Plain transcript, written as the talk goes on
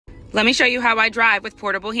Let me show you how I drive with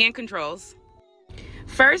portable hand controls.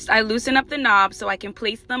 First, I loosen up the knob so I can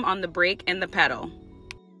place them on the brake and the pedal.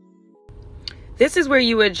 This is where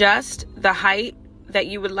you adjust the height that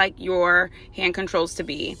you would like your hand controls to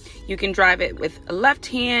be. You can drive it with a left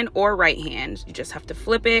hand or right hand. You just have to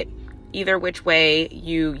flip it either which way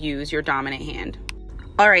you use your dominant hand.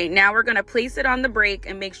 All right, now we're gonna place it on the brake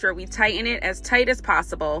and make sure we tighten it as tight as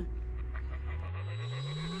possible.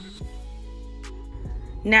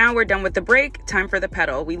 Now we're done with the brake, time for the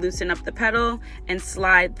pedal. We loosen up the pedal and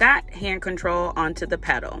slide that hand control onto the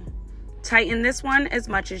pedal. Tighten this one as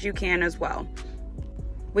much as you can as well.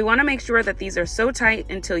 We want to make sure that these are so tight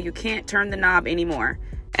until you can't turn the knob anymore.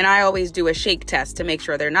 And I always do a shake test to make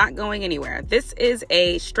sure they're not going anywhere. This is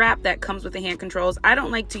a strap that comes with the hand controls. I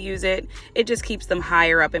don't like to use it. It just keeps them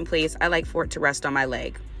higher up in place. I like for it to rest on my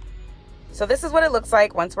leg. So this is what it looks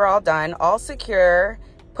like once we're all done, all secure.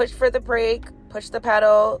 Push for the brake, push the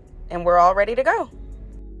pedal, and we're all ready to go.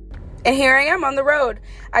 And here I am on the road.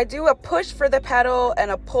 I do a push for the pedal and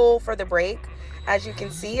a pull for the brake, as you can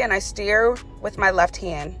see, and I steer with my left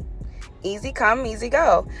hand. Easy come, easy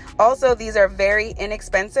go. Also, these are very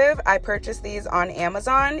inexpensive. I purchased these on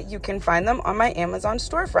Amazon. You can find them on my Amazon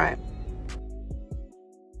storefront.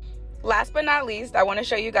 Last but not least, I want to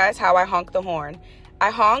show you guys how I honk the horn. I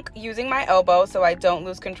honk using my elbow so I don't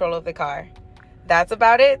lose control of the car. That's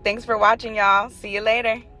about it. Thanks for watching, y'all. See you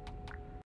later.